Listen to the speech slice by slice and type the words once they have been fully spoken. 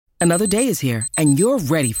Another day is here, and you're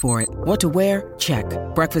ready for it. What to wear? Check.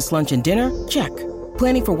 Breakfast, lunch, and dinner? Check.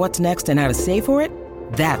 Planning for what's next and how to save for it?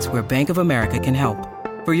 That's where Bank of America can help.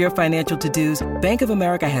 For your financial to-dos, Bank of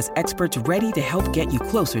America has experts ready to help get you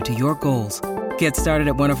closer to your goals. Get started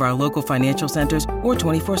at one of our local financial centers or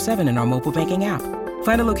 24/7 in our mobile banking app.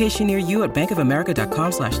 Find a location near you at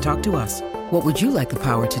bankofamerica.com/talktous. What would you like the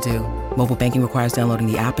power to do? Mobile banking requires downloading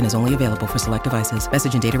the app and is only available for select devices.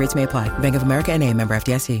 Message and data rates may apply. Bank of America N.A., member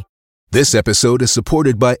FDIC. This episode is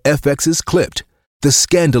supported by FX's Clipped, the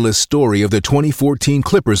scandalous story of the 2014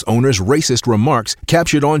 Clippers owner's racist remarks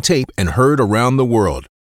captured on tape and heard around the world.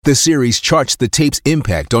 The series charts the tape's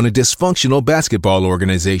impact on a dysfunctional basketball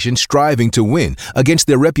organization striving to win against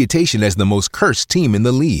their reputation as the most cursed team in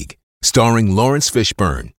the league. Starring Lawrence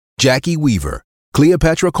Fishburne, Jackie Weaver,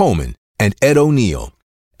 Cleopatra Coleman, and Ed O'Neill.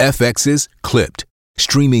 FX's Clipped,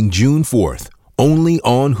 streaming June 4th, only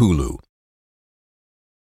on Hulu.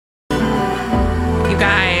 You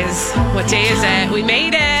guys, what day is it? We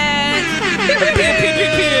made it! Happy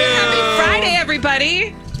Friday,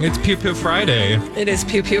 everybody! It's Pew Pew Friday. It is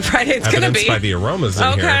Pew Pew Friday. It's going to be. by the aromas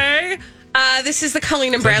in here. Okay. This is the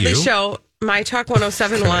Colleen and Bradley Show. My Talk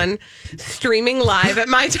 1071, streaming live at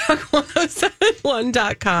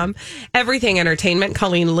mytalk1071.com. Everything Entertainment.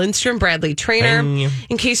 Colleen Lindstrom, Bradley Trainer.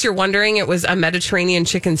 In case you're wondering, it was a Mediterranean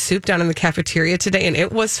chicken soup down in the cafeteria today, and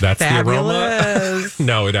it was That's fabulous. The aroma?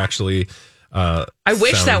 No, it actually I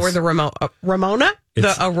wish that were the Ramona?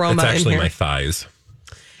 The aroma It's actually in here. my thighs.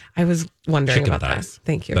 I was wondering Chicken about thighs that.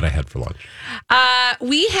 Thank you. That I had for lunch.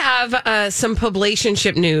 We have some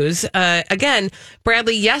publicationship news. Again,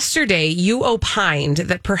 Bradley, yesterday you opined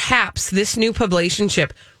that perhaps this new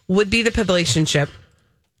publicationship would be the publicationship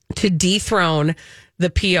to dethrone the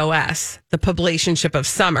POS, the publicationship of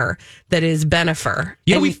summer, that is Bennifer.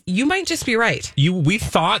 Yeah, and you might just be right. We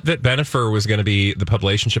thought that Bennifer was going to be the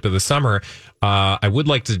publicationship of the summer. I would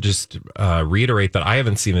like to just reiterate that I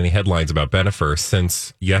haven't seen any headlines about Bennifer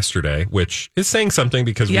since yesterday, which is saying something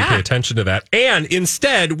because we pay attention to that. And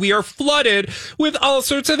instead, we are flooded with all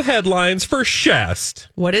sorts of headlines for Shest.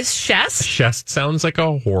 What is Shest? Shest sounds like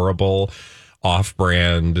a horrible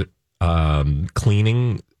off-brand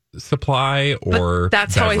cleaning supply or but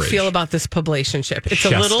that's beverage. how I feel about this publicationship.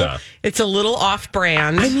 Shesta. It's a little off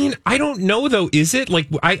brand. I mean, I don't know though. Is it like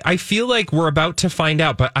I feel like we're about to find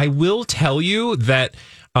out, but I will tell you that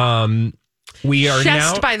we are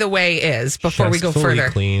Shest, now. by the way, is before we Shest go Fully further,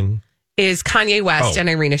 Clean is Kanye West and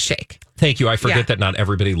Irina Shayk. Thank you. I forget that not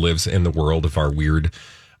everybody lives in the world of our weird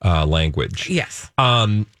language. Yes.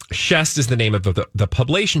 Shest is the name of the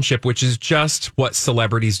publicationship, which is just what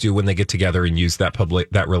celebrities do when they get together and use that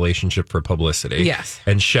relationship for publicity. Yes.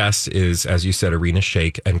 And Shest is, as you said, Irina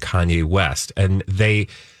Shayk and Kanye West. And they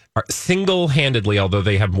are single-handedly, although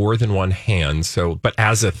they have more than one hand, but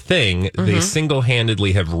as a thing, they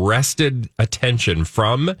single-handedly have wrested attention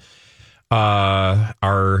from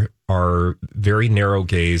our very narrow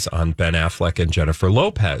gaze on Ben Affleck and Jennifer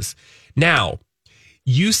Lopez. Now,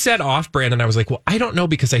 you said off-brand, and I was like, well, I don't know,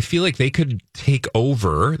 because I feel like they could take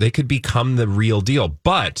over. They could become the real deal.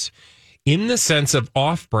 But in the sense of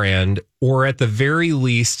off-brand, or at the very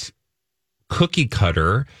least,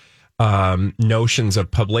 cookie-cutter notions of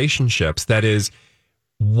publicationships, that is,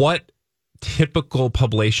 what typical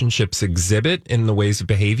publicationships exhibit in the ways of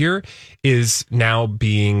behavior is now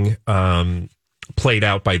being played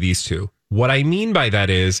out by these two. What I mean by that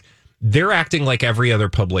is, they're acting like every other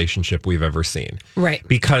publicationship we've ever seen. Right.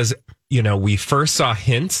 Because, we first saw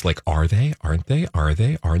hints like, are they, aren't they, are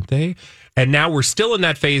they, aren't they? And now we're still in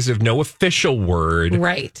that phase of no official word.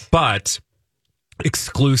 Right. But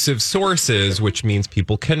exclusive sources, which means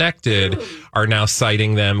people connected, are now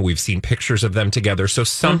citing them. We've seen pictures of them together. So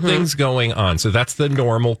something's going on. So that's the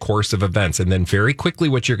normal course of events. And then very quickly,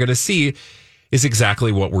 what you're going to see is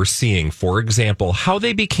exactly what we're seeing. For example, how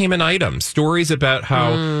they became an item. Stories about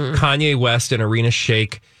how Kanye West and Irina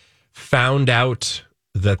Shayk found out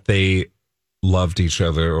that they loved each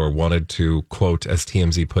other, or wanted to, quote, as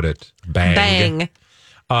TMZ put it, bang.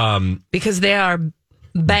 Because they are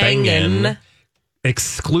banging.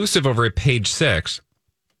 Exclusive over at Page 6,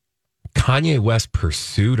 Kanye West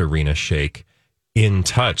pursued Irina Shayk in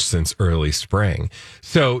touch since early spring.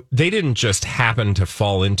 So they didn't just happen to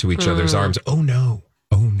fall into each other's arms. Oh no.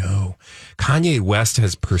 Kanye West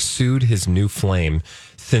has pursued his new flame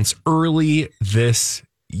since early this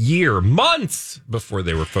year, months before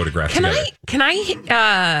they were photographed together. Can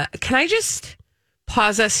I just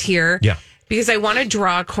pause us here? Yeah. Because I want to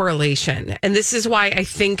draw a correlation. And this is why I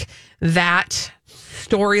think that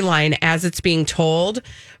storyline, as it's being told,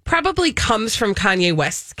 probably comes from Kanye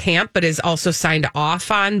West's camp, but is also signed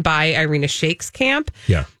off on by Irina Shayk's camp.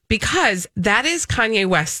 Yeah. because that is Kanye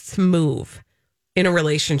West's move in a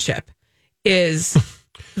relationship, is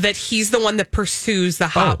that he's the one that pursues the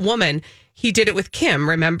hot woman. He did it with Kim,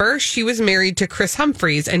 remember? She was married to Chris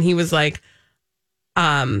Humphries, and he was like,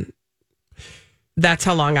 that's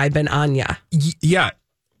how long I've been on ya. Yeah.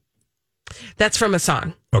 That's from a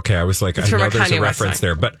song. Okay, I was like, It's I know there's Kanye a West reference song.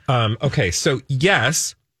 there. But, okay, so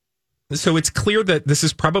yes. So it's clear that this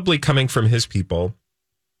is probably coming from his people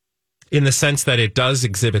in the sense that it does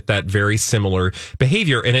exhibit that very similar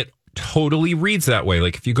behavior, and it totally reads that way.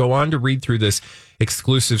 Like if you go on to read through this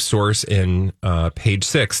exclusive source in page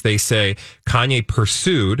 6, they say Kanye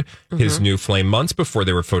pursued his new flame months before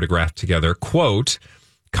they were photographed together. Quote,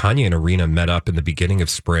 Kanye and Arena met up in the beginning of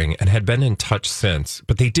spring and had been in touch since,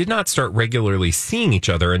 but they did not start regularly seeing each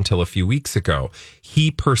other until a few weeks ago.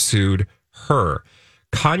 He pursued her.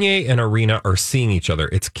 Kanye and Arena are seeing each other.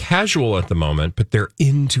 It's casual at the moment, but they're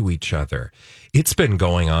into each other. It's been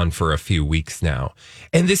going on for a few weeks now.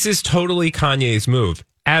 And this is totally Kanye's move,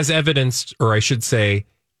 as evidenced, or I should say,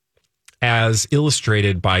 as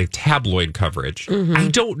illustrated by tabloid coverage. I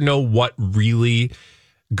don't know what really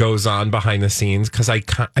goes on behind the scenes because I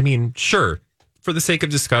mean, sure, for the sake of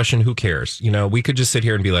discussion, who cares? You know, we could just sit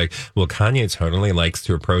here and be like, well, Kanye totally likes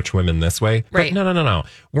to approach women this way. Right. But no.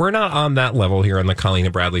 We're not on that level here on the Colleen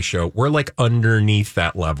and Bradley show. We're like underneath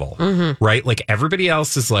that level, right? Like everybody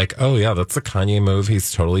else is like, oh yeah, that's the Kanye move.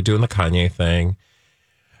 He's totally doing the Kanye thing.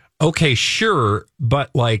 Okay, sure. But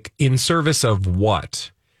like in service of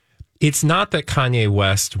what? It's not that Kanye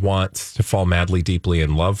West wants to fall madly, deeply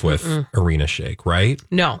in love with Arena Shayk, right?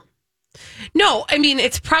 No, I mean,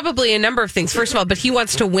 it's probably a number of things. First of all, but he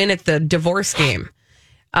wants to win at the divorce game.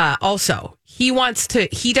 Also, he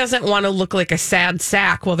doesn't want to look like a sad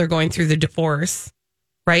sack while they're going through the divorce,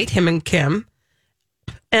 right? Him and Kim.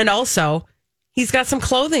 And also, he's got some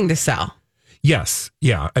clothing to sell. Yes.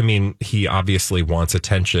 Yeah. I mean, he obviously wants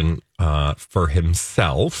attention for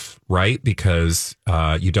himself, right? Because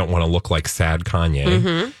you don't want to look like sad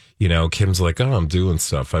Kanye. You know, Kim's like, oh, I'm doing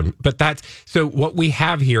stuff. But that's so what we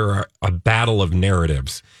have here are a battle of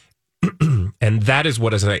narratives. And that is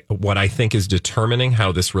what I think is determining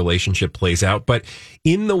how this relationship plays out. But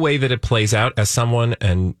in the way that it plays out, as someone,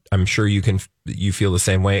 and I'm sure you feel the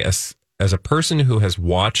same way, as a person who has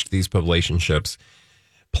watched these relationships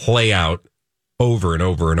play out over and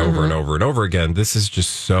over and over and over and over again, this is just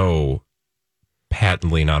so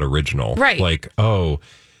patently not original. Right. Like, oh,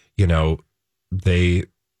 you know, there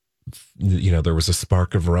was a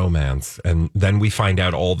spark of romance. And then we find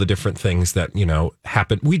out all the different things that, you know,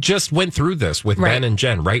 happened. We just went through this with Ben and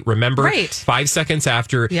Jen, right? Remember? Right. 5 seconds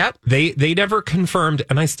after. Yep. They never confirmed,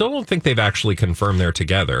 and I still don't think they've actually confirmed they're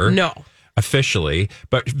together. No. Officially,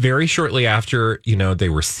 but very shortly after, you know, they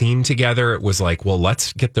were seen together, it was like, well,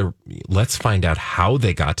 let's find out how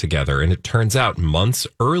they got together. And it turns out months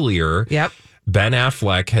earlier, Ben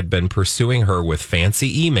Affleck had been pursuing her with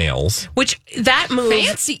fancy emails. Which that move.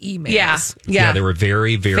 Fancy emails. Yeah. They were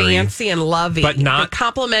very, very fancy and lovey, but not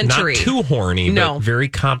complimentary. Not too horny, no. but very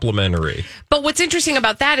complimentary. But what's interesting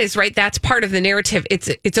about that is, right, that's part of the narrative.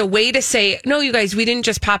 It's a way to say, no, you guys, we didn't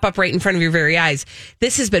just pop up right in front of your very eyes.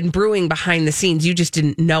 This has been brewing behind the scenes. You just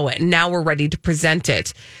didn't know it. And now we're ready to present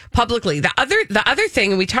it publicly. The other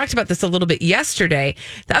thing, and we talked about this a little bit yesterday,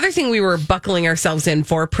 the other thing we were buckling ourselves in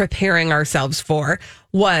for, preparing ourselves for,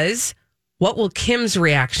 was what will Kim's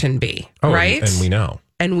reaction be, right? And we know.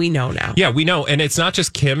 And we know now. Yeah, we know. And it's not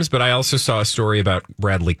just Kim's, but I also saw a story about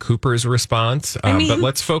Bradley Cooper's response. But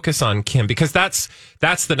let's focus on Kim, because that's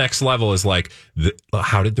the next level, is like,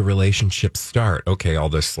 how did the relationship start? Okay, all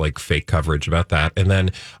this like fake coverage about that. And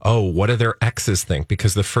then, what do their exes think?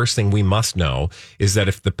 Because the first thing we must know is that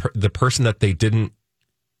if the person that they didn't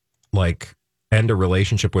like end a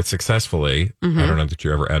relationship with successfully, I don't know that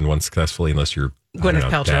you ever end one successfully unless you're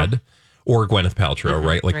Gwyneth Paltrow. dead. Or Gwyneth Paltrow,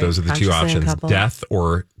 right? Like those are the two options: death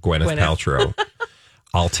or Gwyneth Paltrow.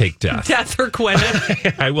 I'll take death. Death or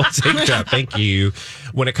Gwyneth. I will take death. Thank you.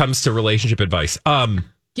 When it comes to relationship advice,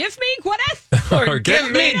 Give me Gwyneth or give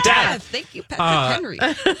me death. Thank you, Patrick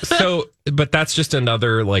Henry. So, but that's just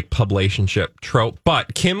another like publicationship trope.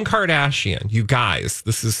 But Kim Kardashian, you guys,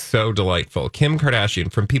 this is so delightful. Kim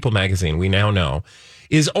Kardashian from People Magazine, we now know,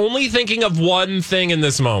 is only thinking of one thing in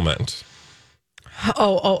this moment.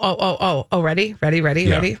 Oh, ready?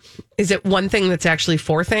 Yeah. Is it one thing that's actually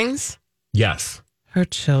four things? Yes. Her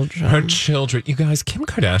children. Her children. You guys, Kim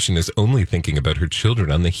Kardashian is only thinking about her children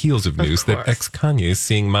on the heels of news that ex-Kanye is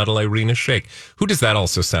seeing model Irina Shayk. Who does that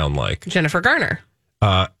also sound like? Jennifer Garner.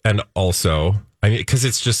 And also, I mean, because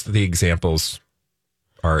it's just the examples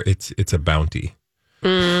are, it's a bounty.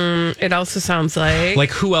 It also sounds like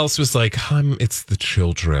who else was like, it's the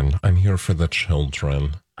children. I'm here for the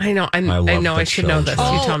children. I know. I know. I should know this.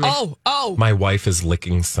 You tell me. My wife is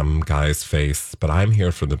licking some guy's face, but I'm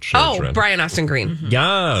here for the children. Oh, Brian Austin Green.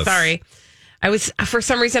 Yes. Sorry. For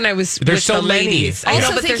some reason, I was There's with so the many. ladies. Also I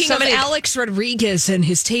know, but there's thinking so of many. Alex Rodriguez and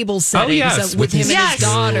his table settings yes, with him and his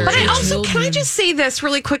daughter. But I and also, can I children. just say this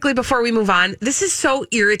really quickly before we move on? This is so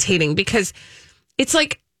irritating because it's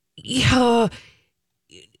like, you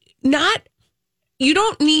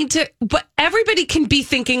don't need to, but everybody can be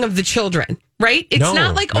thinking of the children, right? It's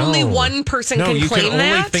not like only one person can you claim can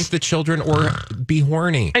that. only think the children or be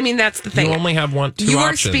horny. I mean, that's the thing. You only have two You are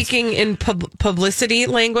options. speaking in publicity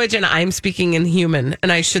language, and I'm speaking in human,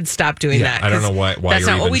 and I should stop doing that. I don't know why that's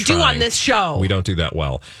you're not what even we do trying. on this show. We don't do that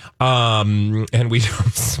well. And we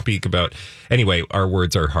don't speak about... Anyway, our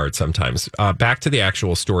words are hard sometimes. Back to the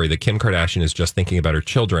actual story that Kim Kardashian is just thinking about her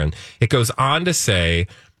children. It goes on to say...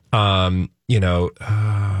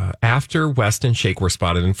 after West and Shake were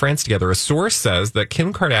spotted in France together, a source says that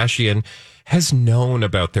Kim Kardashian has known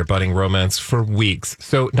about their budding romance for weeks.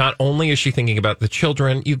 So not only is she thinking about the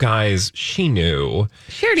children, you guys, she knew.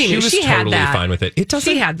 She already knew. Was She had totally that. fine with it. It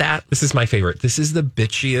doesn't. She had that. This is my favorite. This is the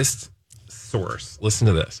bitchiest source. Listen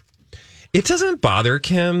to this. It doesn't bother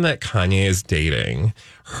Kim that Kanye is dating.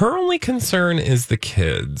 Her only concern is the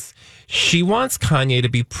kids. She wants Kanye to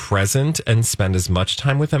be present and spend as much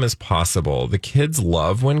time with them as possible. The kids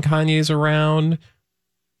love when Kanye's around.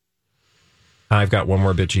 I've got one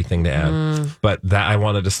more bitchy thing to add, but that I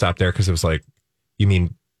wanted to stop there because it was like, you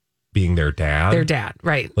mean being their dad? Their dad,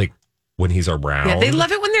 right. Like when he's around? Yeah, they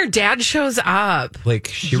love it when their dad shows up. Like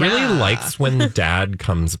she really likes when dad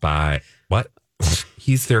comes by. What?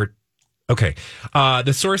 He's their... Okay.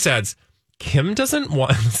 The source adds, Kim doesn't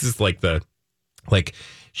want... This is like the... Like...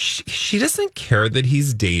 She doesn't care that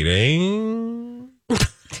he's dating,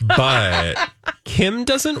 but Kim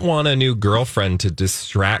doesn't want a new girlfriend to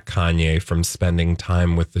distract Kanye from spending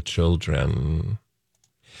time with the children.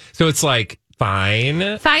 So it's like,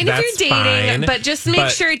 fine. Fine if you're dating, fine, but just make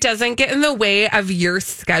sure it doesn't get in the way of your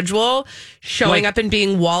schedule showing up and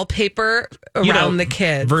being wallpaper around the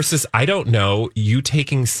kids. Versus, I don't know, you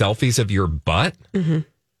taking selfies of your butt? Mm-hmm.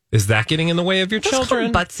 Is that getting in the way of your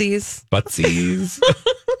children? Butsies. Butsies.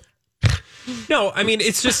 No, I mean,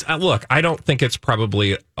 it's just, look, I don't think it's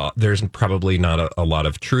probably, there's probably not a lot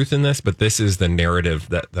of truth in this, but this is the narrative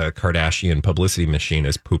that the Kardashian publicity machine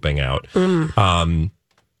is pooping out. So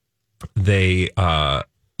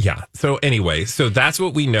anyway, so that's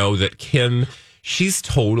what we know, that Kim, she's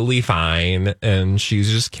totally fine and she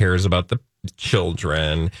just cares about the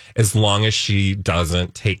children as long as she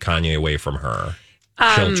doesn't take Kanye away from her.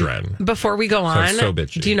 Children. Before we go on, so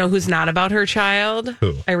bitchy. do you know who's not about her child?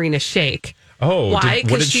 Who? Irina Shayk. Oh, why? what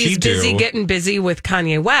Because did she's she do? busy getting busy with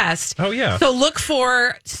Kanye West. Oh, yeah. So look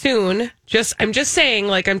for soon. I'm just saying,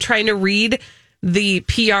 like, I'm trying to read the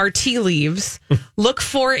PR tea leaves. Look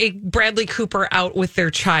for a Bradley Cooper out with their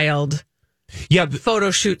child. Yeah, Photo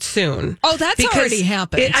shoot soon. Oh, that's already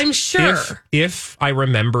happened. I'm sure. If I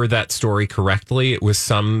remember that story correctly, it was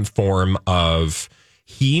some form of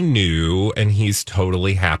he knew and he's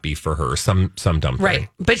totally happy for her. Some dumb thing. Right.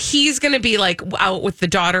 But he's going to be like out with the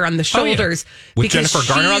daughter on the shoulders. With because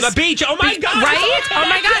Jennifer Garner on the beach. Oh my God. Right? Oh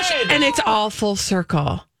my gosh. And it's all full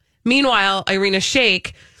circle. Meanwhile, Irina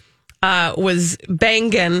Shayk was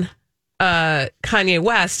banging Kanye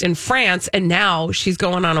West in France. And now she's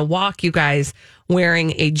going on a walk, you guys,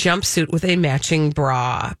 wearing a jumpsuit with a matching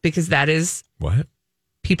bra. Because that is... What?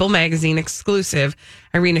 People Magazine exclusive.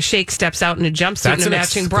 Irina Shayk steps out in a jumpsuit and a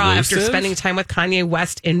matching bra after spending time with Kanye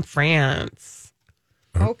West in France.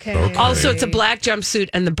 Okay. Also, it's a black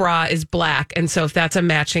jumpsuit and the bra is black. And so if that's a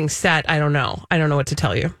matching set, I don't know. I don't know what to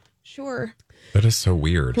tell you. Sure. That is so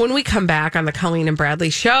weird. When we come back on the Colleen and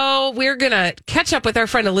Bradley show, we're going to catch up with our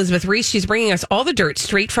friend Elizabeth Reese. She's bringing us all the dirt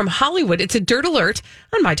straight from Hollywood. It's a Dirt Alert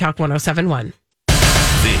on My Talk 107.1.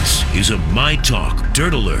 This is a My Talk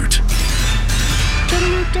Dirt Alert.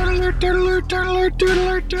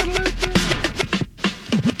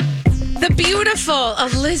 The beautiful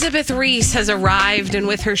Elizabeth Reese has arrived, and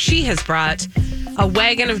with her, she has brought a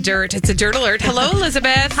wagon of dirt. It's a Dirt Alert. Hello,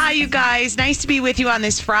 Elizabeth. Hi, you guys. Nice to be with you on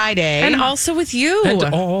this Friday. And also with you. And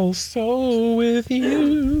also with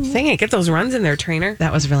you. Sing it. Get those runs in there, trainer.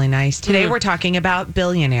 That was really nice. Today, we're talking about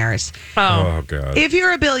billionaires. Oh, God. If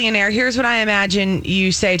you're a billionaire, here's what I imagine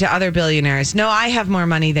you say to other billionaires. No, I have more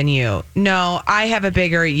money than you. No, I have a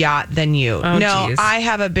bigger yacht than you. Oh, no, geez. I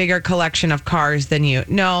have a bigger collection of cars than you.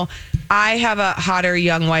 No, I have a hotter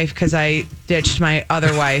young wife because I ditched my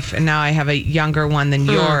other wife and now I have a younger one than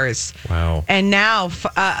yours. Wow. And now,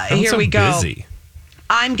 here so we go. Busy.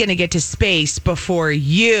 I'm going to get to space before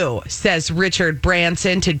you, says Richard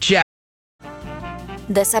Branson to Jeff.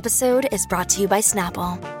 This episode is brought to you by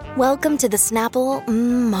Snapple. Welcome to the Snapple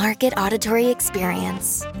Market Auditory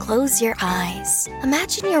Experience. Close your eyes.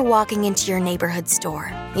 Imagine you're walking into your neighborhood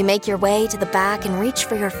store. You make your way to the back and reach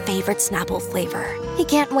for your favorite Snapple flavor. You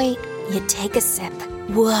can't wait. You take a sip.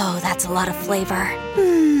 Whoa, that's a lot of flavor.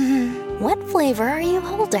 What flavor are you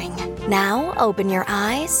holding? Now open your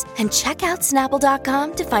eyes and check out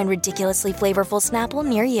Snapple.com to find ridiculously flavorful Snapple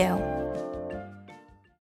near you.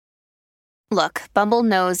 Look, Bumble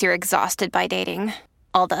knows you're exhausted by dating.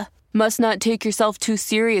 All the, must not take yourself too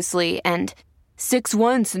seriously, and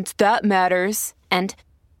 6'1" since that matters, and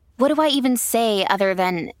what do I even say other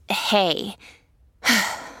than, hey?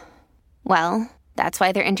 Well, that's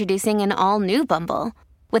why they're introducing an all-new Bumble,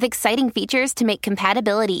 with exciting features to make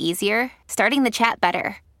compatibility easier, starting the chat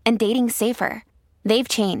better, and dating safer. They've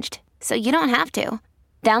changed, so you don't have to.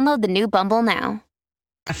 Download the new Bumble now.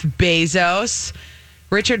 Jeff Bezos.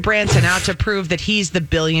 Richard Branson out to prove that he's the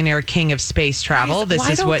billionaire king of space travel. This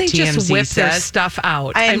is what TMZ whip their says. stuff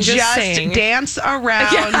out. And just saying. Dance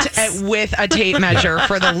around with a tape measure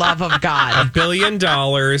for the love of God. $1 billion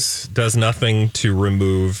does nothing to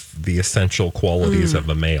remove the essential qualities of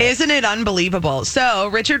a male. Isn't it unbelievable? So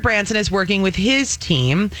Richard Branson is working with his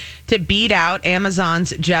team to beat out Amazon's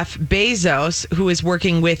Jeff Bezos, who is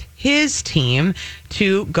working with his team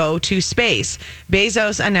to go to space.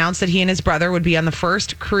 Bezos announced that he and his brother would be on the first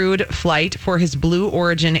crewed flight for his Blue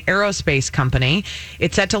Origin aerospace company.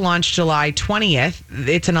 It's set to launch July 20th.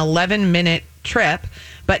 It's an 11-minute trip,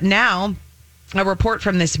 but now a report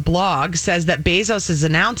from this blog says that Bezos'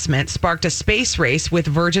 announcement sparked a space race with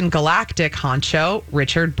Virgin Galactic honcho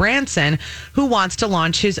Richard Branson, who wants to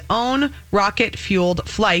launch his own rocket-fueled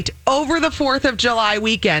flight over the 4th of July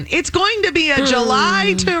weekend. It's going to be a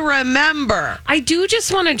July to remember. I do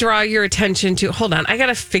just want to draw your attention to, hold on, I got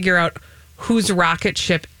to figure out whose rocket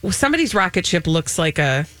ship, somebody's rocket ship looks like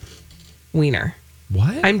a wiener.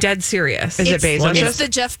 What? I'm dead serious. Is it Bezos? It's the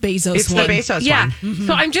Jeff Bezos It's one. the Bezos Yeah. one. Mm-hmm.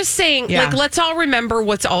 So I'm just saying, Yeah. like, let's all remember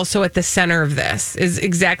what's also at the center of this is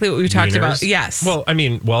exactly what we talked about. Wieners? Yes. Well, I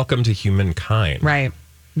mean, welcome to humankind. Right.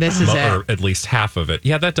 This is Or it. at least half of it.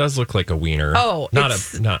 Yeah, that does look like a wiener. Oh,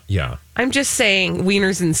 yeah. I'm just saying,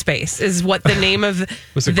 Wieners in Space is what the name of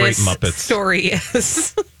was a great this Muppets story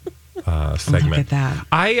is. Segment. Look at that.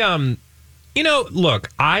 Look,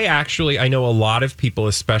 I know a lot of people,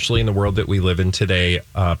 especially in the world that we live in today,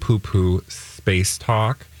 poo-poo space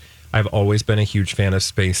talk. I've always been a huge fan of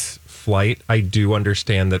space flight. I do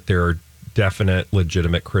understand that there are definite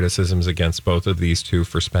legitimate criticisms against both of these two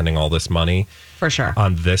for spending all this money For sure.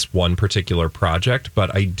 on this one particular project.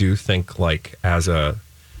 But I do think, like, as a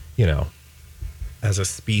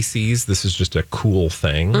species, this is just a cool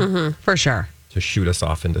thing For sure. to shoot us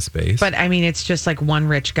off into space. But I mean, it's just like one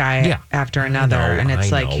rich guy after another. And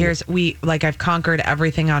it's I like, know. I've conquered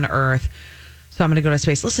everything on Earth. So I'm going to go to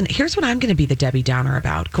space. Listen, here's what I'm going to be the Debbie Downer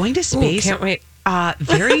about. Going to space. Can't wait.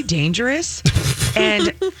 Very dangerous.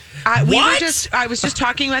 And I was just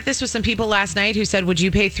talking about this with some people last night who said, would you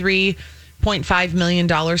pay $3.5 million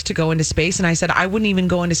to go into space? And I said, I wouldn't even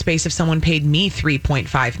go into space if someone paid me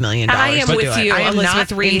 $3.5 million. I am to with do it. you, I am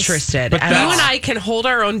Elizabeth not Reese. interested. But at You all. and I can hold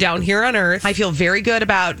our own down here on Earth. I feel very good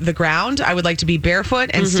about the ground. I would like to be barefoot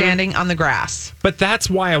and standing on the grass. But that's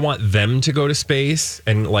why I want them to go to space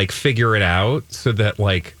and, like, figure it out so that,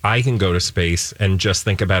 like, I can go to space and just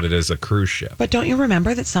think about it as a cruise ship. But don't you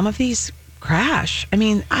remember that some of these crash? I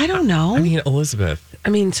mean, I don't know. I mean, Elizabeth, I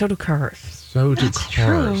mean, so do cars. so do that's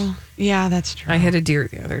cars. true. Yeah, that's true. I hit a deer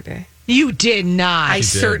the other day. You did not. I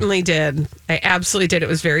certainly did. I absolutely did. It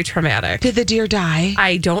was very traumatic. Did the deer die?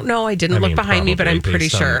 I don't know. I didn't look behind me, but I'm probably pretty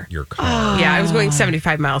based on sure. your car. Yeah, I was going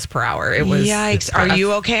 75 miles per hour. It was. Yikes. Are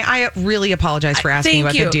you okay? I really apologize for asking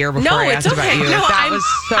about the deer before I asked about you. No, that was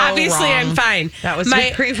so obviously wrong. I'm fine. That was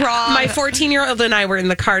my very wrong. My 14-year-old and I were in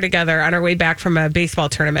the car together on our way back from a baseball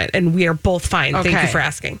tournament, and we are both fine. Okay. Thank you for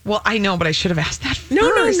asking. Well, I know, but I should have asked that first.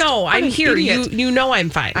 No. What I'm an here. idiot. You know I'm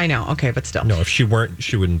fine. I know. Okay, but still. No, if she weren't,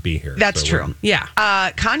 she wouldn't be here. That's So true. we're- Yeah.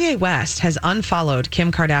 Kanye West has unfollowed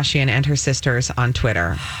Kim Kardashian and her sisters on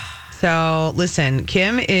Twitter. So listen,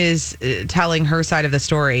 Kim is telling her side of the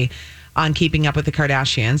story on Keeping Up with the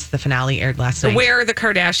Kardashians. The finale aired last night. Where the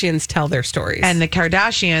Kardashians tell their stories. And the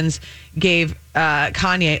Kardashians gave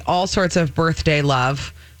Kanye all sorts of birthday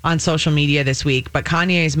love on social media this week, but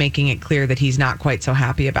Kanye is making it clear that he's not quite so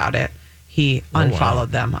happy about it. He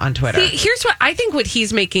unfollowed them on Twitter. See, here's what I think what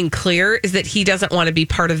he's making clear is that he doesn't want to be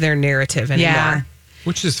part of their narrative anymore. Yeah.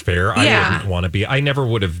 Which is fair. I Yeah. wouldn't want to be. I never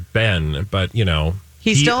would have been, but,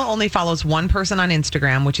 He still only follows one person on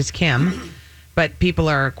Instagram, which is Kim. But people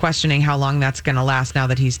are questioning how long that's going to last now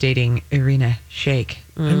that he's dating Irina Shayk.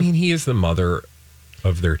 I mean, he is the mother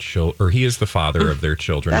of their children, or he is the father of their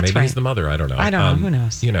children. That's Maybe he's right. the mother. I don't know. I don't know. Who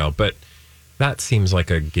knows? You know, but that seems like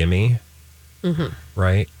a gimme,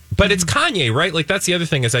 right? But it's Kanye, right? Like, that's the other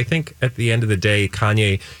thing is I think at the end of the day,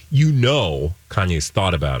 Kanye's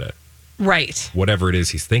thought about it. Right. Whatever it is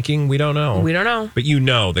he's thinking, we don't know. We don't know. But you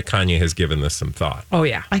know that Kanye has given this some thought. Oh,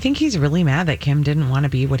 yeah. I think he's really mad that Kim didn't want to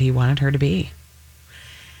be what he wanted her to be.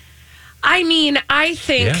 I mean, I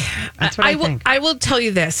think, that's what I think. I will tell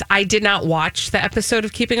you this. I did not watch the episode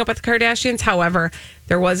of Keeping Up with the Kardashians. However,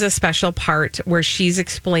 there was a special part where she's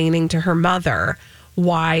explaining to her mother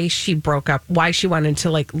why she broke up, why she wanted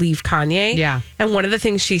to like leave Kanye. Yeah. And one of the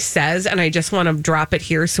things she says, and I just want to drop it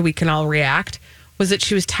here so we can all react, was that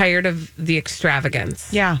she was tired of the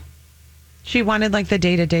extravagance. Yeah. She wanted like the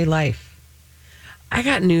day-to-day life. I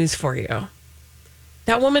got news for you.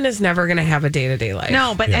 That woman is never going to have a day-to-day life.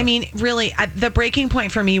 No, but Yeah. I mean, really, the breaking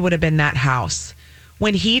point for me would have been that house.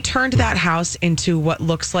 When he turned that house into what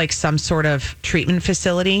looks like some sort of treatment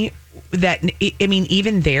facility, that, I mean,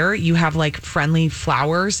 even there, you have like friendly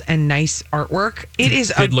flowers and nice artwork. It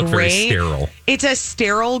is a Did look very gray, sterile. it's a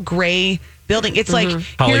sterile gray building. It's like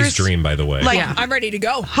Holly's here's- dream, by the way. Like, Yeah. I'm ready to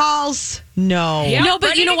go. halls, no. Yeah. No, but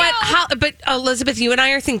ready you know to what? go. But Elizabeth, you and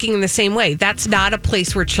I are thinking in the same way. That's not a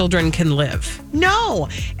place where children can live. No.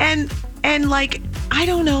 And like, I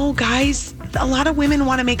don't know, guys. A lot of women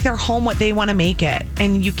want to make their home what they want to make it.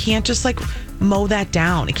 And you can't just like mow that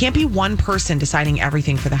down. It can't be one person deciding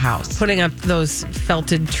everything for the house. Putting up those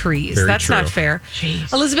felted trees. Very That's not true. fair.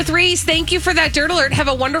 Jeez. Elizabeth Reese, thank you for that Dirt Alert. Have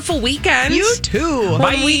a wonderful weekend. You too.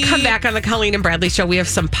 When we come back on the Colleen and Bradley Show, we have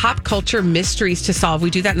some pop culture mysteries to solve. We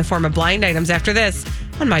do that in the form of blind items after this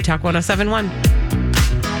on My Talk 1071.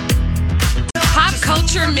 Pop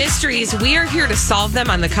culture mysteries. We are here to solve them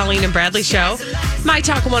on the Colleen and Bradley Show. My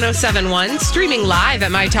Talk 1071, streaming live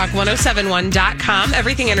at mytalk1071.com.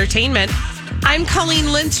 Everything Entertainment. I'm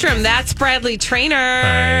Colleen Lindstrom. That's Bradley Trainer.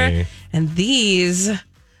 Hi. And these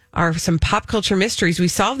are some pop culture mysteries. We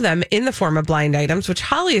solve them in the form of blind items, which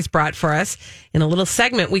Holly has brought for us in a little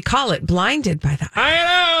segment. We call it Blinded by the I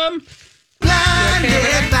am.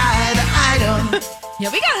 Yeah,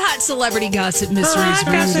 we got hot celebrity gossip mysteries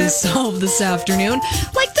for you to solve this afternoon.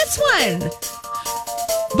 Like this one.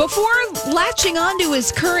 Before latching onto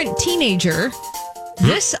his current teenager,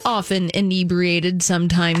 this often inebriated,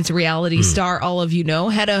 sometimes reality star, all of you know,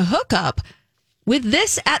 had a hookup with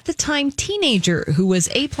this at the time teenager who was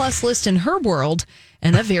A+ list in her world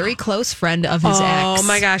and a very close friend of his ex. Oh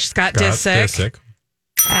my gosh, Scott Scott Disick. Disick.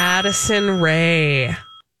 Addison Rae.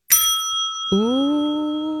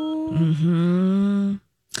 Ooh.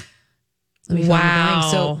 Let me find the Wow.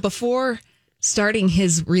 line. So before starting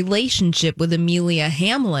his relationship with Amelia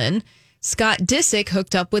Hamlin, Scott Disick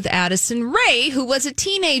hooked up with Addison Rae, who was a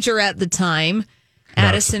teenager at the time. Not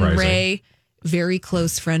Addison surprising. Rae, very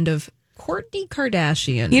close friend of Kourtney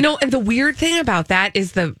Kardashian. You know, and the weird thing about that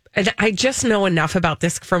is and I just know enough about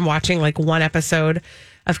this from watching like one episode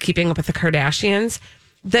of Keeping Up with the Kardashians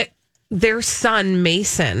that their son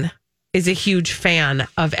Mason is a huge fan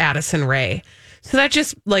of Addison Rae. So that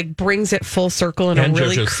just like brings it full circle in And a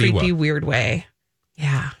really JoJo creepy, Siwa. weird way.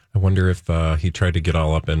 Yeah. I wonder if he tried to get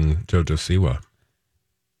all up in JoJo Siwa.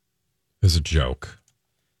 As a joke.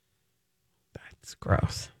 It's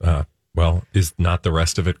gross. Well, is not the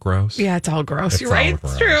rest of it gross? Yeah, it's all gross. It's You're right. all It's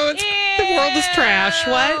gross. true. The world is trash.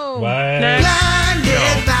 What? What? Next.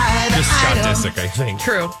 Just Scott Disick, I think.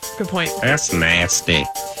 True. Good point. That's nasty.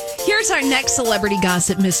 Here's our next celebrity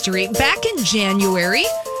gossip mystery. Back in January,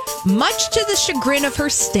 much to the chagrin of her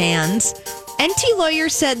stans, NT Lawyer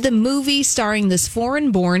said the movie starring this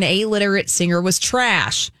foreign-born illiterate singer was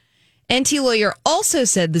trash. NT Lawyer also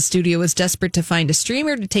said the studio was desperate to find a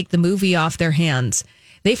streamer to take the movie off their hands.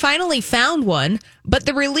 They finally found one, but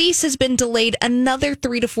the release has been delayed another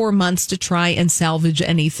 3 to 4 months to try and salvage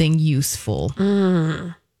anything useful.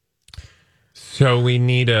 So we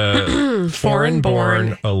need a Foreign-born.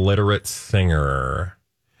 foreign-born illiterate singer.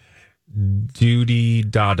 Duty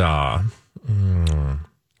Dada.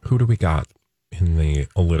 Who do we got in the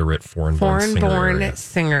illiterate foreign-born singer Foreign-born area?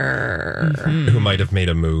 singer. Who might have made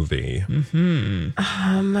a movie?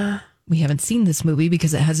 We haven't seen this movie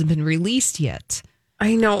because it hasn't been released yet.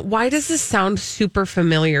 I know. Why does this sound super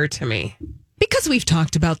familiar to me? Because we've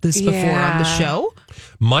talked about this before on the Yeah. show.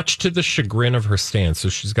 Much to the chagrin of her stans. So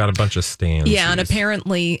she's got a bunch of stans. Yeah, and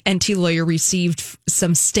apparently NT Lawyer received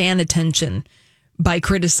some stan attention by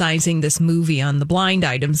criticizing this movie on the blind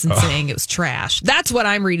items and saying it was trash. That's what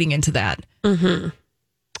I'm reading into that. And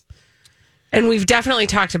we've definitely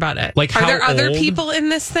talked about it. Like, are how there other old? people in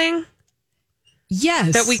this thing?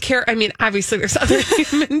 Yes. that we care. I mean, obviously, there's other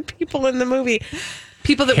human people in the movie.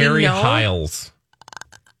 People that Harry we know. Hiles.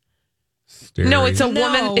 No, it's a No,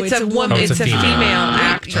 woman. It's a woman. Oh, it's a female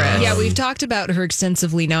actress. Yeah, we've talked about her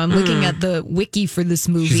extensively now. I'm looking at the wiki for this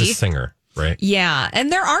movie. She's a singer, right? Yeah,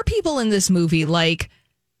 and there are people in this movie like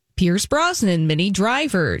Pierce Brosnan, Minnie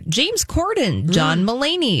Driver, James Corden, John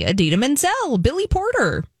Mulaney, Idina Menzel, Billy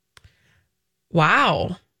Porter.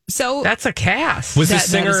 Wow. So That's a cast. Was the That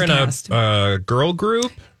is singer a in cast. a girl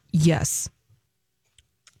group? yes.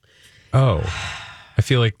 Oh, I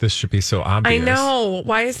feel like this should be so I obvious. know.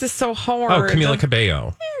 Why is this so hard? Oh, Camila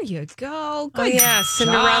Cabello. There you go. Oh, yeah,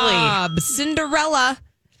 Cinderella. job. Cinderella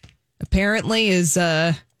apparently is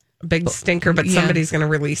A big stinker, but Yeah. somebody's going to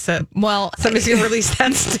release it. well Somebody's going to release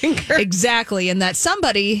that stinker. exactly, and that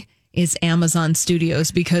somebody is Amazon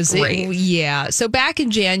Studios because Great. So back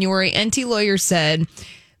in January, NT Lawyer said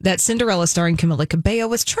that Cinderella starring Camila Cabello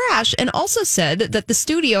was trash, and also said that the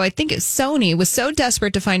studio, I think it's Sony, was so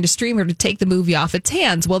desperate to find a streamer to take the movie off its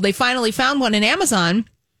hands. Well, they finally found one in Amazon,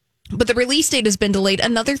 but the release date has been delayed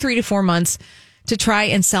another 3 to 4 months to try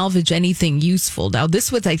and salvage anything useful. Now,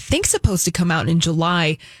 this was, I think, supposed to come out in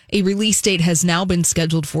July. A release date has now been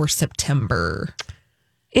scheduled for September.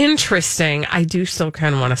 Interesting. I do still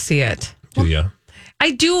kind of want to see it. Do you?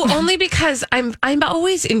 I do only because I'm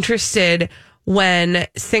always interested when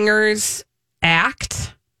singers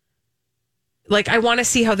act. Like, I want to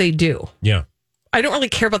see how they do. Yeah. I don't really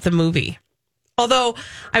care about the movie. Although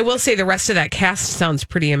I will say the rest of that cast sounds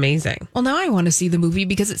pretty amazing. Well, now I want to see the movie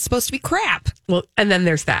because it's supposed to be crap. Well, and then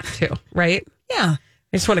there's that too, right? Yeah.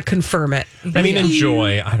 I just want to confirm it. I mean,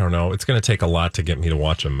 enjoy. I don't know. It's going to take a lot to get me to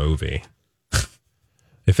watch a movie.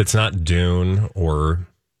 If it's not Dune or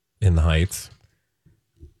In the Heights.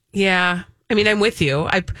 Yeah. I mean, I'm with you.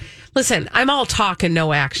 Listen, I'm all talk and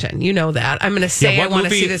no action. You know that. I'm going to say I want to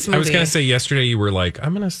see this movie. I was going to say yesterday you were like,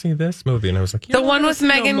 I'm going to see this movie. And I was like, The one with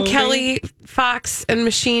Megan Kelly, Fox, and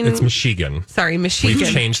Machine. It's Michigan. Sorry, Michigan. We've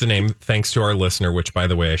changed the name thanks to our listener, which, by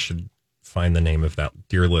the way, I should find the name of that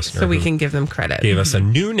dear listener. So we who can give them credit. Gave us a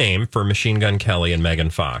new name for Machine Gun Kelly and Megan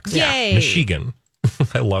Fox. Yay. Michigan.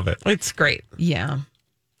 I love it. It's great. Yeah.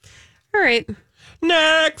 All right.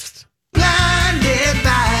 Next.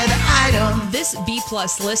 This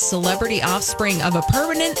B-plus list celebrity offspring of a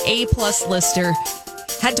permanent A-plus lister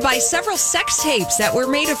had to buy several sex tapes that were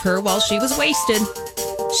made of her while she was wasted.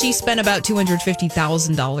 She spent about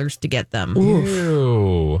 $250,000 to get them.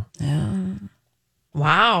 Ooh.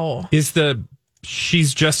 Wow.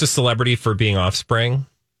 She's just a celebrity for being offspring?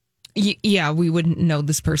 Yeah, we wouldn't know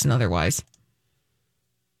this person otherwise.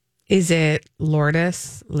 Is it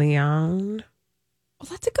Lourdes Leon? Well,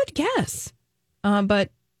 that's a good guess. But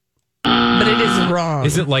it is wrong.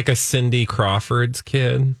 Is it like a Cindy Crawford's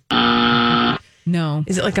kid? no.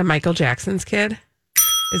 Is it like a Michael Jackson's kid?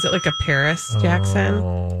 Is it like a Paris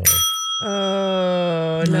Jackson?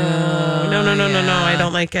 Oh, no. I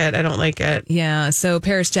don't like it. Yeah, so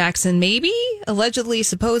Paris Jackson maybe, allegedly,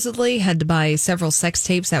 supposedly, had to buy several sex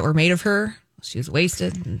tapes that were made of her. She was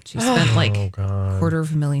wasted, and she spent like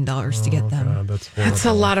 $250,000 to get them. God, that's That's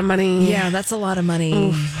a lot of money. Yeah, that's a lot of money.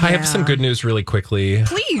 I have some good news really quickly.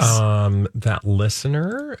 Please. That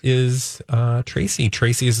listener is Tracy.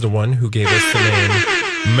 Tracy is the one who gave us the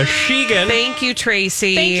name Michigan. Thank you,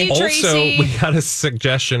 Tracy. Thank you, Tracy. Also, we got a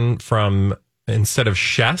suggestion from, instead of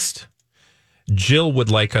Shest, Jill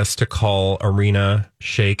would like us to call Arena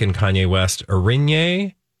Shake and Kanye West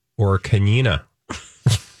Arinye or Kanina.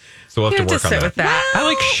 So we'll have to work on sit that. with that. I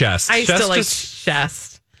like Shest. I Shest still like just-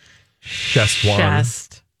 Chest. Shest one.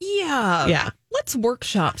 Chest. Yeah. Yeah. Let's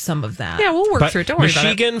workshop some of that. Yeah, we'll work But through it. Don't worry about it.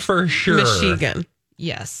 Michigan for sure. Michigan.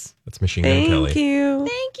 Yes. That's Machine Gun Kelly. Thank you.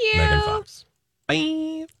 Thank you. Megan Fox.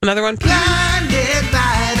 Bye. Another one.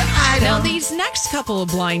 Now, these next couple of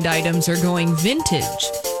blind items are going vintage.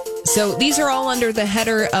 So these are all under the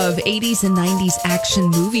header of 80s and 90s action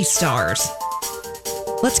movie stars.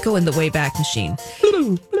 Let's go in the Wayback Machine.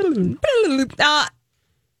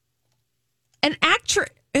 An actress.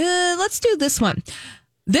 Let's do this one.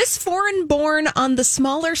 This foreign-born, on the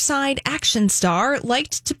smaller side action star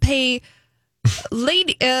liked to pay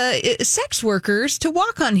sex workers to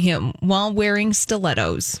walk on him while wearing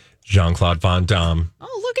stilettos. Jean-Claude Van Damme.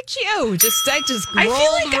 Oh, look at you! I just I rolled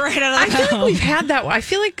feel like right out of I the feel like mouth. we've had that. I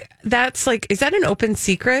feel like that's like, is that an open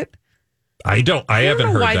secret? I don't haven't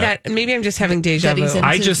know heard why that. Maybe I'm just having deja That he's vu. in-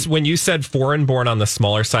 I just, when you said foreign-born on the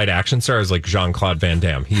smaller side action star, I was like Jean-Claude Van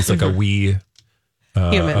Damme. He's like a wee man.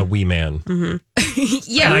 Yeah, And I wee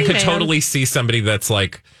could man. totally see somebody that's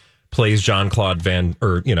like plays Jean-Claude Van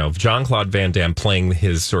Damme playing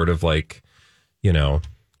his sort of like,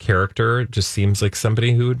 character just seems like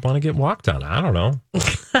somebody who would want to get walked on. I don't know.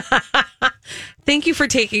 Thank you for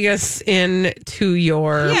taking us into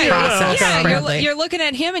your process. Bradley. You're looking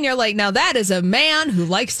at him and you're like, now that is a man who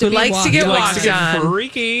likes to get walked on.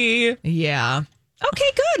 Freaky. Yeah.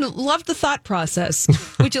 Okay, good. Love the thought process.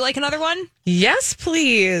 Would you like another one? Yes,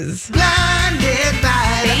 please. Blinded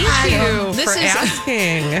by Thank you This for is-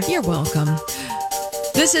 asking. You're welcome.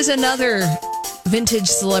 This is another vintage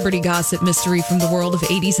celebrity gossip mystery from the world of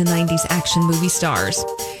 80s and 90s action movie stars.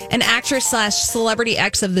 An actress / celebrity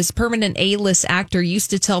ex of this permanent A-list actor used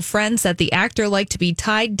to tell friends that the actor liked to be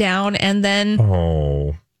tied down and then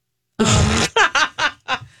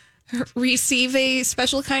receive a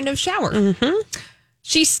special kind of shower. Mm-hmm.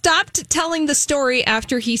 She stopped telling the story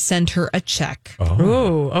after he sent her a check.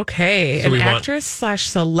 Oh, okay. So An actress /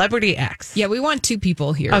 celebrity ex. Yeah, we want two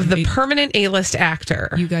people here. Of the permanent A-list actor.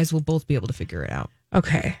 You guys will both be able to figure it out.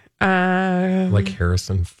 Okay. Like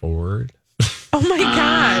Harrison Ford. Oh my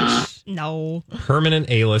gosh. No. Permanent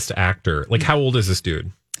A-list actor. Like, how old is this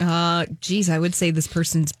dude? Geez, I would say this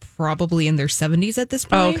person's probably in their 70s at this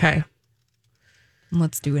point. Oh, okay.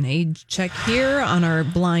 Let's do an age check here on our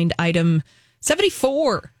blind item.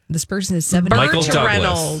 74. This person is 74. Michael Douglas.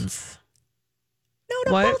 Reynolds.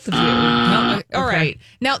 No, What? both of you. No, all right.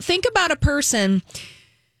 Now, think about a person.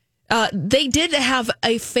 They did have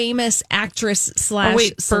a famous actress /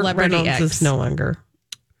 Burt celebrity Reynolds ex. is no longer.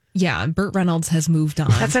 Yeah, Burt Reynolds has moved on.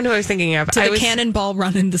 That's not who I was thinking of. to the cannonball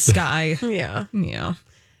run in the sky. Yeah. Yeah.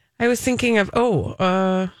 I was thinking of,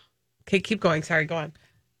 okay, keep going. Sorry, go on.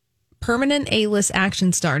 Permanent A-list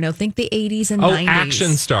action star. Now, think the 80s and Oh, 90s.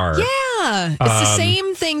 action star. Yeah. It's the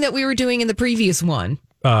same thing that we were doing in the previous one.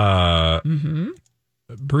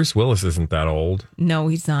 Bruce Willis isn't that old. No,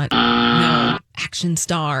 he's not. No, action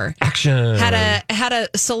star. Action. Had a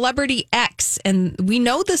celebrity ex, and we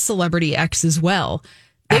know the celebrity ex as well.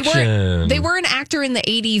 They were an actor in the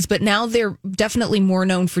 80s, but now they're definitely more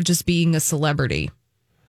known for just being a celebrity.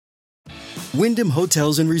 Wyndham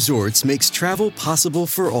Hotels and Resorts makes travel possible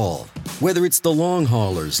for all. Whether it's the long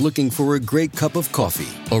haulers looking for a great cup of coffee,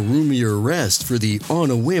 a roomier rest for the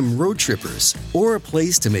on-a-whim road trippers, or a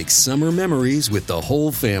place to make summer memories with the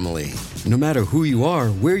whole family. No matter who you are,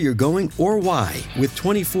 where you're going, or why, with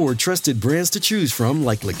 24 trusted brands to choose from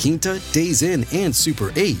like La Quinta, Days Inn, and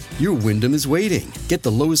Super 8, your Wyndham is waiting. Get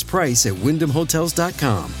the lowest price at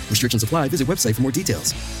WyndhamHotels.com. Restrictions apply. Visit website for more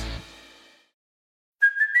details.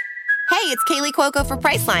 Hey, it's Kaylee Cuoco for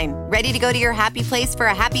Priceline. Ready to go to your happy place for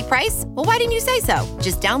a happy price? Well, why didn't you say so?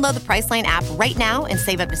 Just download the Priceline app right now and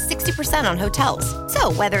save up to 60% on hotels.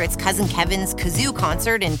 So whether it's Cousin Kevin's Kazoo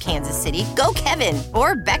Concert in Kansas City, go Kevin,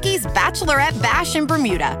 or Becky's Bachelorette Bash in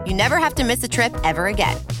Bermuda, you never have to miss a trip ever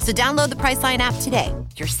again. So download the Priceline app today.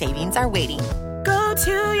 Your savings are waiting. Go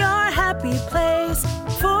to your happy place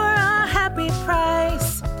for a happy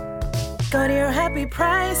price. Go to your happy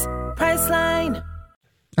price, Priceline.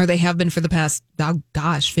 Or they have been for the past,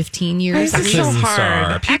 15 years. It's so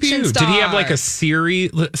hard. Pew, pew. Action Did he have star. like a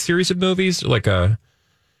series of movies? Like a.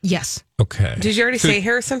 Yes. Okay. Did you already say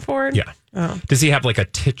Harrison Ford? Yeah. Oh. Does he have like a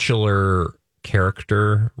titular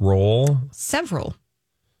character role? Several.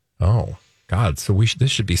 Oh, God. So this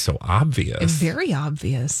should be so obvious. Very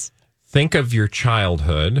obvious. Think of your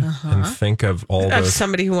childhood and think of all Of those.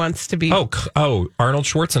 somebody who wants to be. Oh, Arnold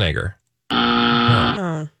Schwarzenegger.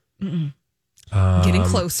 Oh. Getting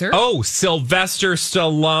closer. Oh, Sylvester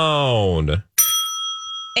Stallone.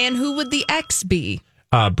 And who would the ex be?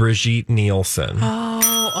 Brigitte Nielsen.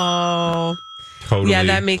 Oh. Totally Yeah,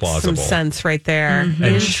 that makes plausible. some sense right there.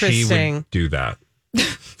 And she Interesting. would do that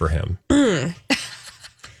for him.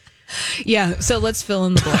 Yeah, so let's fill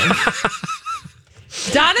in the blank.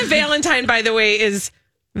 Donna Valentine, by the way, is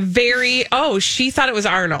very. Oh, she thought it was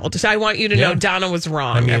Arnold. So I want you to know Donna was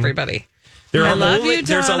wrong, everybody. There's a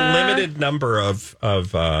Donna. limited number of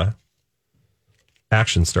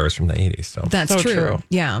action stars from the 80s. So That's So true. true.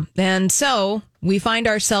 Yeah. And so we find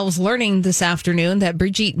ourselves learning this afternoon that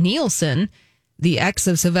Brigitte Nielsen, the ex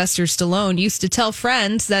of Sylvester Stallone, used to tell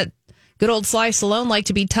friends that good old Sly Stallone liked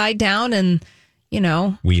to be tied down and,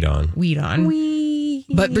 weed on.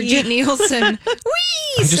 But Brigitte Nielsen, I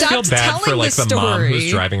just feel bad for like the mom who's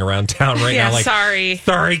driving around town right now. Like,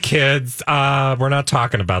 sorry, kids. We're not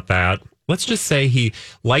talking about that. Let's just say he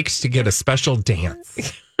likes to get a special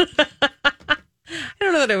dance. I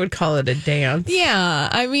don't know that I would call it a dance. Yeah,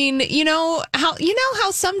 I mean,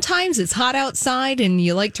 how sometimes it's hot outside and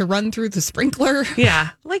you like to run through the sprinkler. Yeah,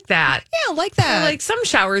 like that. Yeah, like that. Like some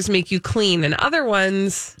showers make you clean, and other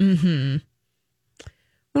ones.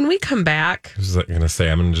 When we come back, I was going to say,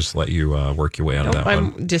 I'm going to just let you work your way out of that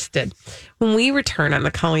one. Just did. When we return on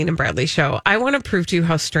the Colleen and Bradley show, I want to prove to you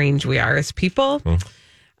how strange we are as people.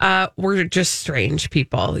 We're just strange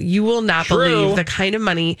people. You will not believe the kind of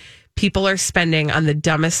money people are spending on the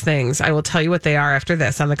dumbest things. I will tell you what they are after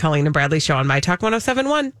this on the Colleen and Bradley show on My Talk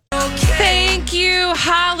 107.1. Thank you,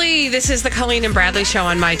 Holly. This is the Colleen and Bradley show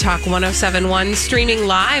on My Talk 107.1, streaming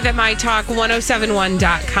live at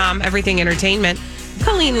MyTalk1071.com. Everything Entertainment.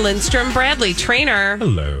 Colleen Lindstrom, Bradley Trainer.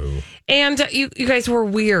 Hello. And you guys were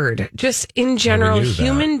weird. Just in general,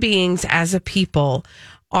 human beings as a people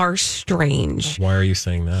are strange. Why are you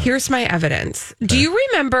saying that? Here's my evidence. Okay. Do you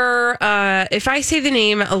remember if I say the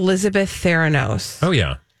name Elizabeth Theranos? Oh,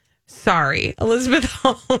 yeah. Sorry, Elizabeth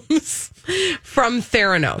Holmes from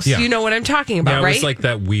Theranos. Yeah. You know what I'm talking about, right? It was like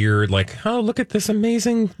that weird, like, oh, look at this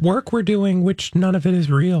amazing work we're doing, which none of it is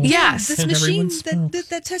real. Yes. This machine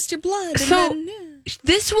that tests your blood. So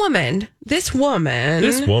this woman was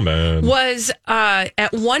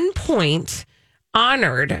at one point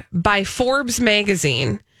honored by Forbes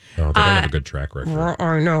magazine. Oh, they don't have a good track record.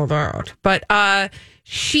 I know that. But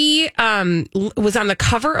she was on the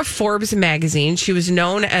cover of Forbes magazine. She was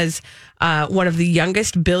known as one of the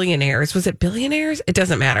youngest billionaires. Was it billionaires? It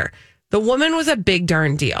doesn't matter. The woman was a big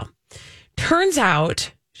darn deal. Turns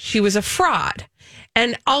out she was a fraud.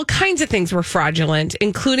 And all kinds of things were fraudulent,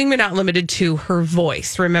 including but not limited to her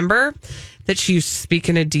voice. Remember that she used to speak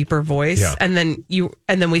in a deeper voice? Yeah. And then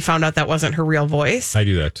we found out that wasn't her real voice. I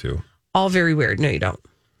do that too. All very weird. No, you don't.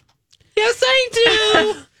 Yes, I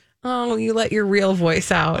do. Oh, you let your real voice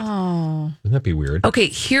out. Oh. Wouldn't that be weird? Okay,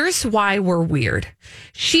 here's why we're weird.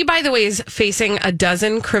 She, by the way, is facing a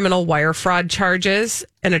dozen criminal wire fraud charges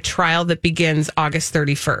in a trial that begins August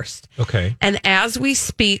 31st. Okay. And as we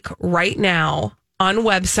speak right now, on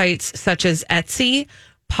websites such as Etsy,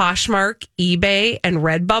 Poshmark, eBay, and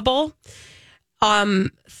Redbubble,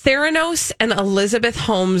 Theranos and Elizabeth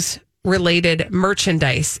Holmes related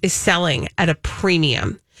merchandise is selling at a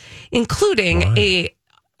premium, including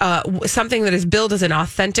something that is billed as an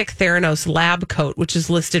authentic Theranos lab coat, which is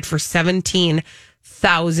listed for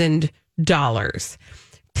 $17,000.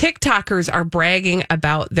 TikTokers are bragging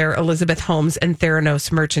about their Elizabeth Holmes and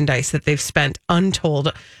Theranos merchandise that they've spent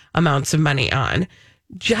untold amounts of money on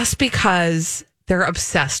just because they're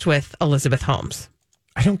obsessed with Elizabeth Holmes.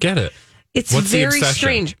 I don't get it. It's very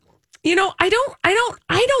strange. You know, I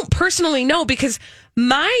don't personally know, because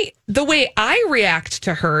the way I react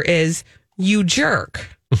to her is, you jerk.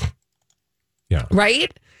 Yeah.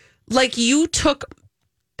 Right? Like, you took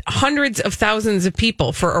hundreds of thousands of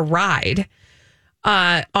people for a ride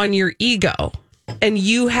on your ego, and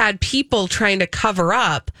you had people trying to cover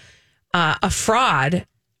up a fraud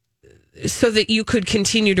so that you could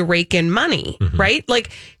continue to rake in money, right?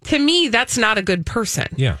 Like, to me, that's not a good person.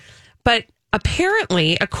 Yeah. But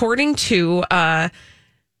apparently, according to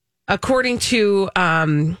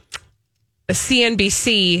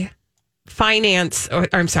CNBC finance, or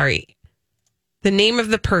I'm sorry, the name of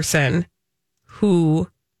the person who,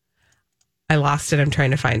 I lost it. I'm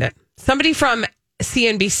trying to find it. Somebody from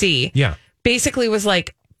CNBC basically was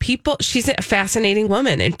like, she's a fascinating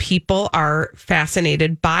woman and people are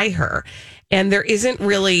fascinated by her. And there isn't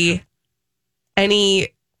really any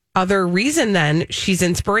other reason than she's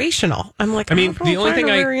inspirational. I'm like, the only thing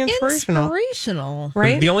inspirational,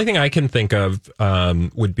 right? The only thing I can think of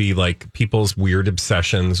would be like people's weird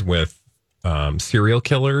obsessions with serial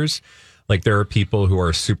killers. Like, there are people who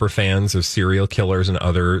are super fans of serial killers and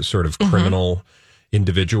other sort of criminal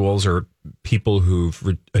individuals, or people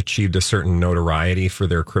who've achieved a certain notoriety for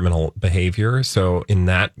their criminal behavior. So in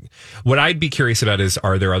that, what I'd be curious about is,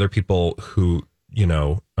 are there other people who,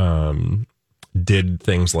 did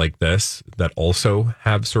things like this that also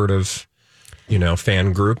have sort of,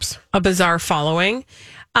 fan groups? A bizarre following.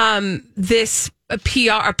 This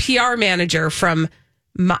PR manager from,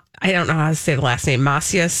 I don't know how to say the last name,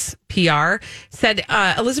 Macias PR, said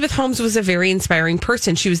Elizabeth Holmes was a very inspiring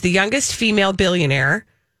person. She was the youngest female billionaire,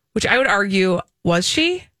 which I would argue, was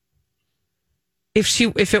she?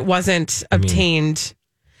 If it wasn't obtained.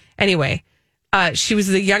 Anyway, she was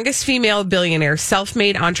the youngest female billionaire,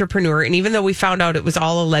 self-made entrepreneur. And even though we found out it was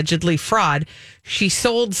all allegedly fraud, she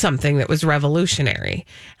sold something that was revolutionary.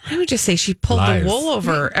 I would just say she pulled the wool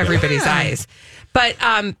over everybody's eyes. But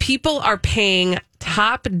people are paying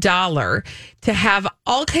top dollar to have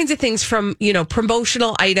all kinds of things, from,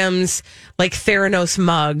 promotional items like Theranos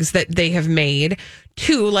mugs that they have made,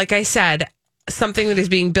 to, like I said, something that is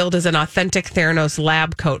being billed as an authentic Theranos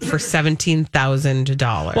lab coat for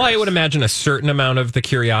 $17,000. Well, I would imagine a certain amount of the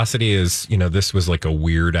curiosity is, this was like a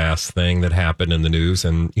weird ass thing that happened in the news,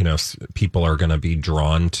 and, people are going to be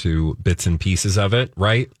drawn to bits and pieces of it,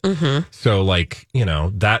 right? Mm-hmm. So,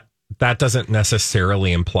 that doesn't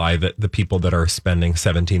necessarily imply that the people that are spending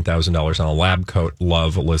 $17,000 on a lab coat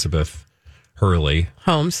love Elizabeth Hurley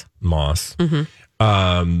Holmes Moss.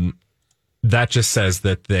 Mm-hmm. That just says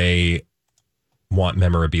that they want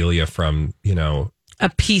memorabilia from, a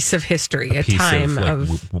piece of history, a piece time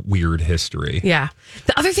of weird history. Yeah.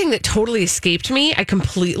 The other thing that totally escaped me, I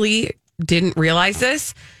completely didn't realize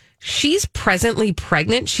this. She's presently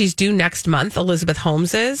pregnant. She's due next month. Elizabeth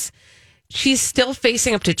Holmes is. She's still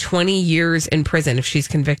facing up to 20 years in prison if she's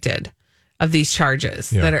convicted of these charges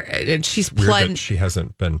that are, and she's Weird pled. that she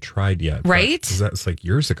hasn't been tried yet, right? That's like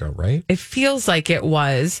years ago, right? It feels like it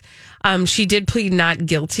was. She did plead not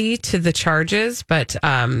guilty to the charges, but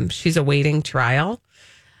she's awaiting trial.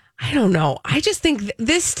 I don't know. I just think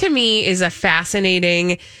this to me is a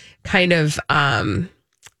fascinating kind of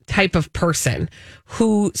type of person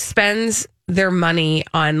who spends their money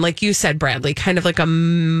on, like you said, Bradley, kind of like a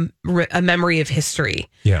memory of history.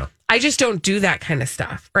 Yeah. I just don't do that kind of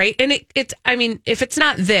stuff, right? And it's, I mean, if it's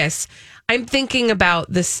not this, I'm thinking about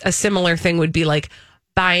this, a similar thing would be like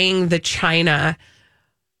buying the china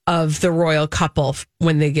of the royal couple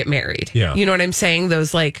when they get married. Yeah. You know what I'm saying?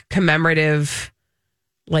 Those like commemorative,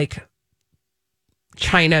 like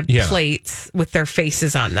china plates with their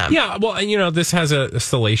faces on them. Yeah, well, and this has a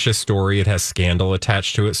salacious story. It has scandal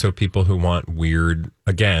attached to it. So people who want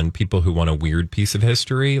people who want a weird piece of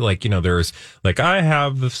history, like, there's like, I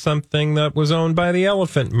have something that was owned by the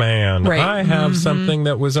Elephant Man. Right. I have something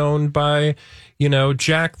that was owned by,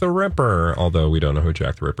 Jack the Ripper, although we don't know who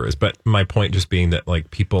Jack the Ripper is. But my point just being that, like,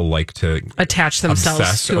 people like to attach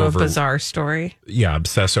themselves to a bizarre story. Yeah,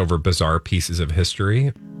 obsess over bizarre pieces of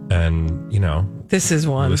history. And, this is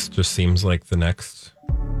one. This just seems like the next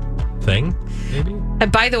thing, maybe.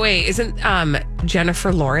 And by the way, isn't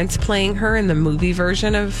Jennifer Lawrence playing her in the movie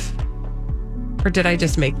version of... Or did I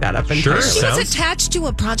just make that up entirely? She was attached to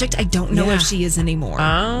a project. I don't know if she is anymore.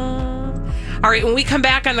 All right, when we come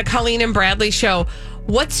back on the Colleen and Bradley show,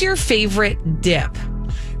 what's your favorite dip?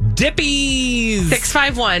 Dippies!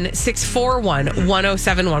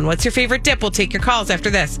 651-641-1071. What's your favorite dip? We'll take your calls after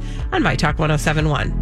this on My Talk 1071.